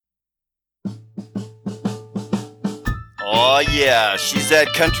Oh yeah, she's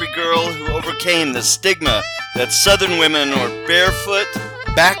that country girl who overcame the stigma that Southern women are barefoot,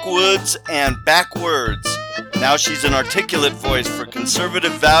 backwoods, and backwards. Now she's an articulate voice for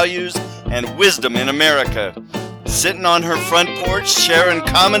conservative values and wisdom in America. Sitting on her front porch, sharing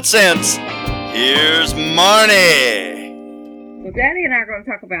common sense, here's Marnie. Well, Daddy and I are going to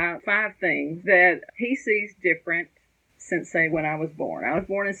talk about 5 things that he sees different since, say, when I was born. I was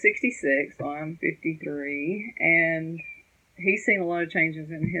born in 66, so I'm 53, and he's seen a lot of changes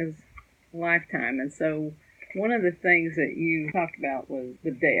in his lifetime. And so one of the things that you talked about was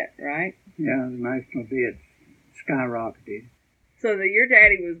the debt, right? Yeah, the national debt skyrocketed. So the year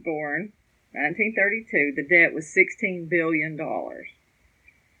Daddy was born, 1932, the debt was $16 billion.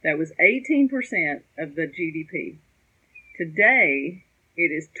 That was 18% of the GDP. Today,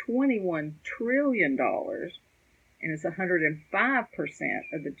 it is $21 trillion, and it's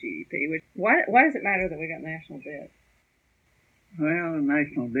 105% of the GDP. Why does it matter that we got national debt? Well, the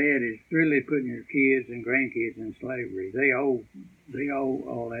national debt is really putting your kids and grandkids in slavery. They owe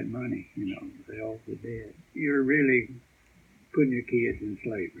all that money, they owe the debt. You're really putting your kids in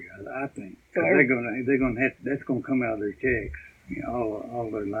slavery, I think. So they're gonna have, that's gonna come out of their checks, all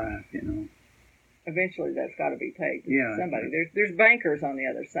their life, Eventually, that's got to be paid to yeah, somebody. There's bankers on the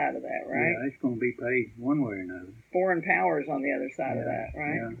other side of that, right? Yeah, it's going to be paid one way or another. Foreign powers on the other side of that,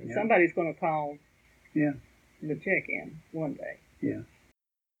 right? Yeah. Somebody's going to call the check in one day. Yeah.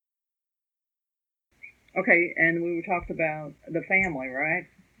 Okay, and we talked about the family, right?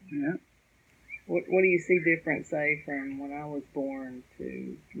 Yeah. What do you see different, say, from when I was born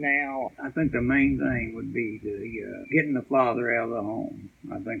to now? I think the main thing would be getting the father out of the home.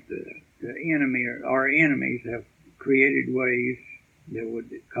 I think the enemy or our enemies have created ways that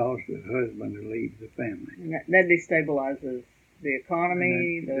would cause the husband to leave the family. And that destabilizes the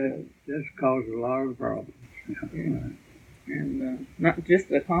economy. That's caused a lot of problems. Right. And not just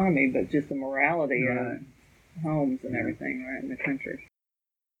the economy, but just the morality Right. of homes and everything, right, in the country.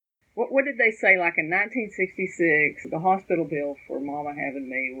 What did they say? Like in 1966, the hospital bill for Mama having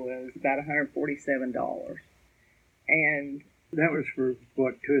me was about $147, and that was for 2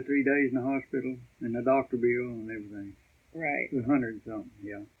 or 3 days in the hospital, and the doctor bill and everything. Right. It was 100 something.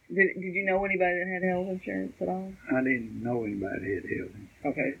 Yeah. Did you know anybody that had health insurance at all? I didn't know anybody that had health insurance.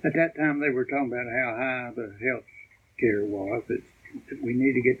 Okay. At that time, they were talking about how high the health care was. That we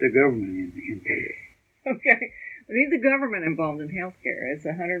need to get the government into it. Okay. We need the government involved in health care. It's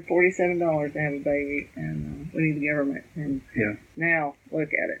 $147 to have a baby, and we need the government. And now,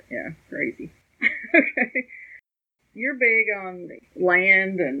 look at it. Yeah, crazy. Okay. You're big on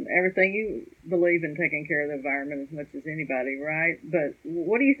land and everything. You believe in taking care of the environment as much as anybody, right? But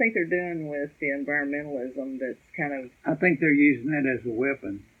what do you think they're doing with the environmentalism that's kind of... I think they're using that as a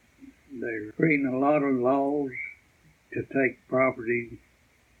weapon. They're creating a lot of laws to take property,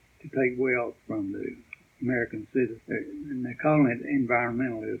 to take wealth from the American citizens, and they're calling it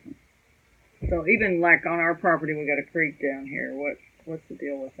environmentalism. So even like on our property, we got a creek down here. What's the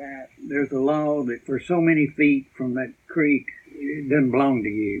deal with that? There's a law that for so many feet from that creek, it doesn't belong to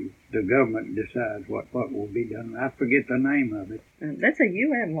you. The government decides what will be done. I forget the name of it. And that's a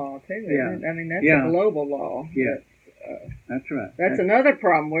UN law too, isn't it? I mean, that's a global law. Yeah, that's right. That's another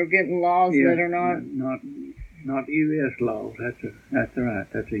problem. We're getting laws that are not U.S. laws. That's right.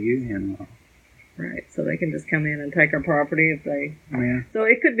 That's a UN law. Right, so they can just come in and take our property if they... Yeah. So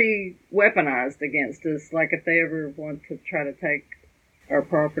it could be weaponized against us, like if they ever want to try to take our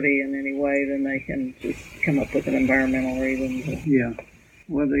property in any way, then they can just come up with an environmental reason. Yeah.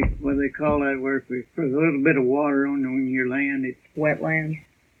 What they call that where if there's a little bit of water on your land, it's... Wetland?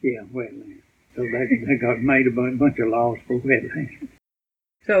 Yeah, wetland. So they got made a bunch of laws for wetlands.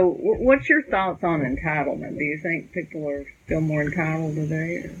 So what's your thoughts on entitlement? Do you think people are still more entitled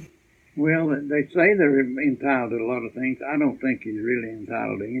today? Or? Well, they say they're entitled to a lot of things. I don't think you're really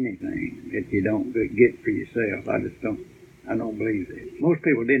entitled to anything that you don't get for yourself. I don't believe that. Most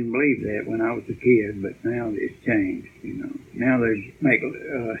people didn't believe that when I was a kid, but now it's changed, Now they make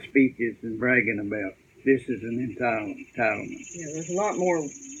speeches and bragging about this is an entitlement. Yeah, there's a lot more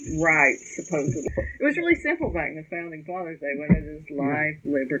rights, supposedly. It was really simple back in the Founding Fathers' Day when it was life,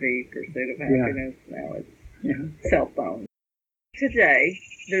 liberty, pursuit of happiness. Now it's cell phones. Today,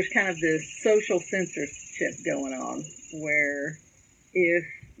 there's kind of this social censorship going on where if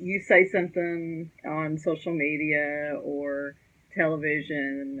you say something on social media or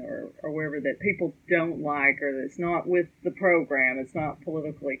television or wherever that people don't like or that's not with the program, it's not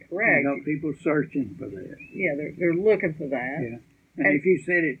politically correct. People searching for that. Yeah, they're looking for that. Yeah. And if you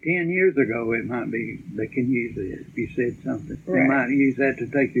said it 10 years ago, it might be, they can use it. If you said something, they might use that to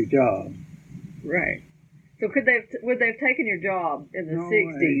take your job. Right. So would they have taken your job in the No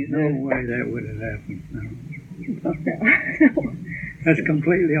 60s? No way that would have happened. No. That's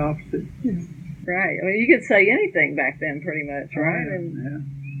completely opposite. Right. I mean, you could say anything back then, pretty much, right?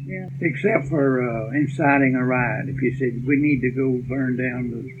 Yeah. Except for inciting a riot. If you said we need to go burn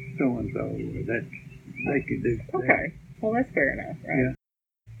down the so and so, that they could do. Okay. That. Well, that's fair enough, right? Yeah.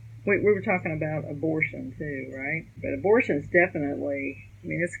 We were talking about abortion too, right? But abortion's definitely, I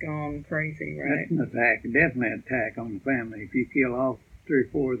mean, it's gone crazy, right? That's an attack, definitely an attack on the family. If you kill all 3 or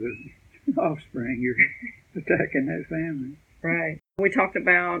 4 of the offspring, you're attacking that family. Right. We talked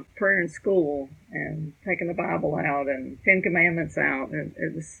about prayer in school and taking the Bible out and 10 Commandments out. And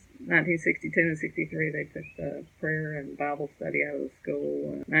it was 1962 and 63, they took the prayer and Bible study out of the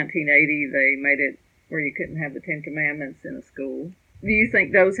school. In 1980, they made it where you couldn't have the 10 Commandments in a school. Do you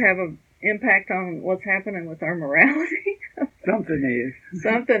think those have an impact on what's happening with our morality? Something is.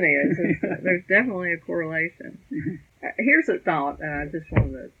 Something is. There's definitely a correlation. Here's a thought, and I just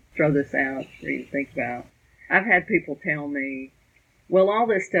wanted to throw this out for you to think about. I've had people tell me, well, all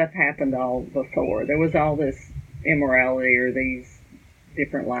this stuff happened all before. There was all this immorality or these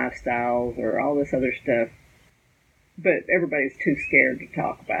different lifestyles or all this other stuff, but everybody's too scared to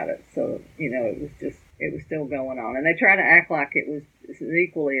talk about it. So, it was still going on. And they try to act like it was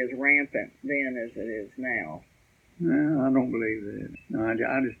equally as rampant then as it is now. No, I don't believe that. No, I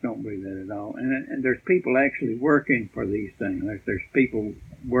just don't believe that at all. And there's people actually working for these things. There's people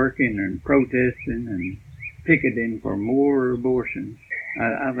working and protesting and picketing for more abortions.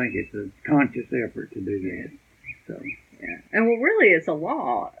 I think it's a conscious effort to do that. So. Yeah. And well, really, it's a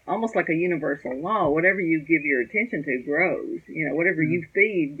law, almost like a universal law. Whatever you give your attention to grows. Whatever you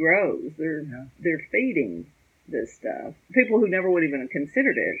feed grows. They're feeding this stuff. People who never would even have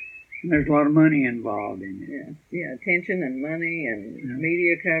considered it. And there's a lot of money involved in it. Yeah, attention and money and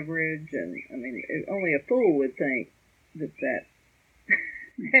media coverage. And, I mean, only a fool would think that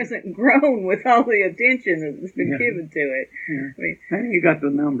hasn't grown with all the attention that's been given to it. Yeah. I mean, and you got the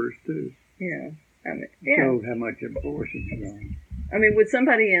numbers, too. Yeah. I mean, showed how much abortion is on. I mean, would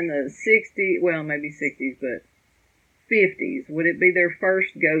somebody in the 60s, well, maybe 60s, but 50s, would it be their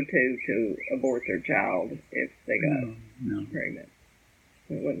first go-to to abort their child if they got pregnant?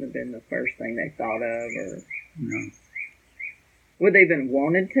 It wouldn't have been the first thing they thought of, or... No. Would they even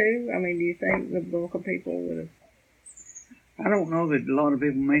wanted to? I mean, do you think the bulk of people would have... I don't know that a lot of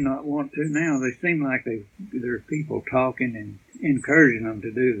people may not want to now. They seem like there's people talking and encouraging them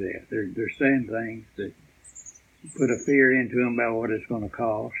to do that. They're saying things that put a fear into them about what it's going to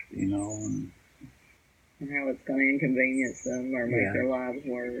cost, and how it's going to inconvenience them or make their lives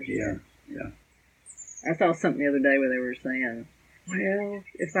worse. Yeah. I saw something the other day where they were saying, well,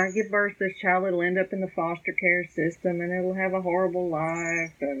 if I give birth to this child, it'll end up in the foster care system and it'll have a horrible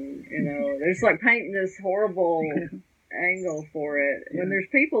life, and they're just like painting this horrible angle for it when there's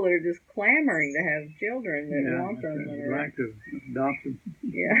people that are just clamoring to have children that want them and like to adopt them.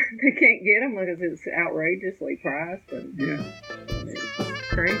 Yeah, they can't get them because it's outrageously priced and it's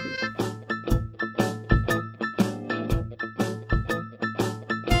crazy.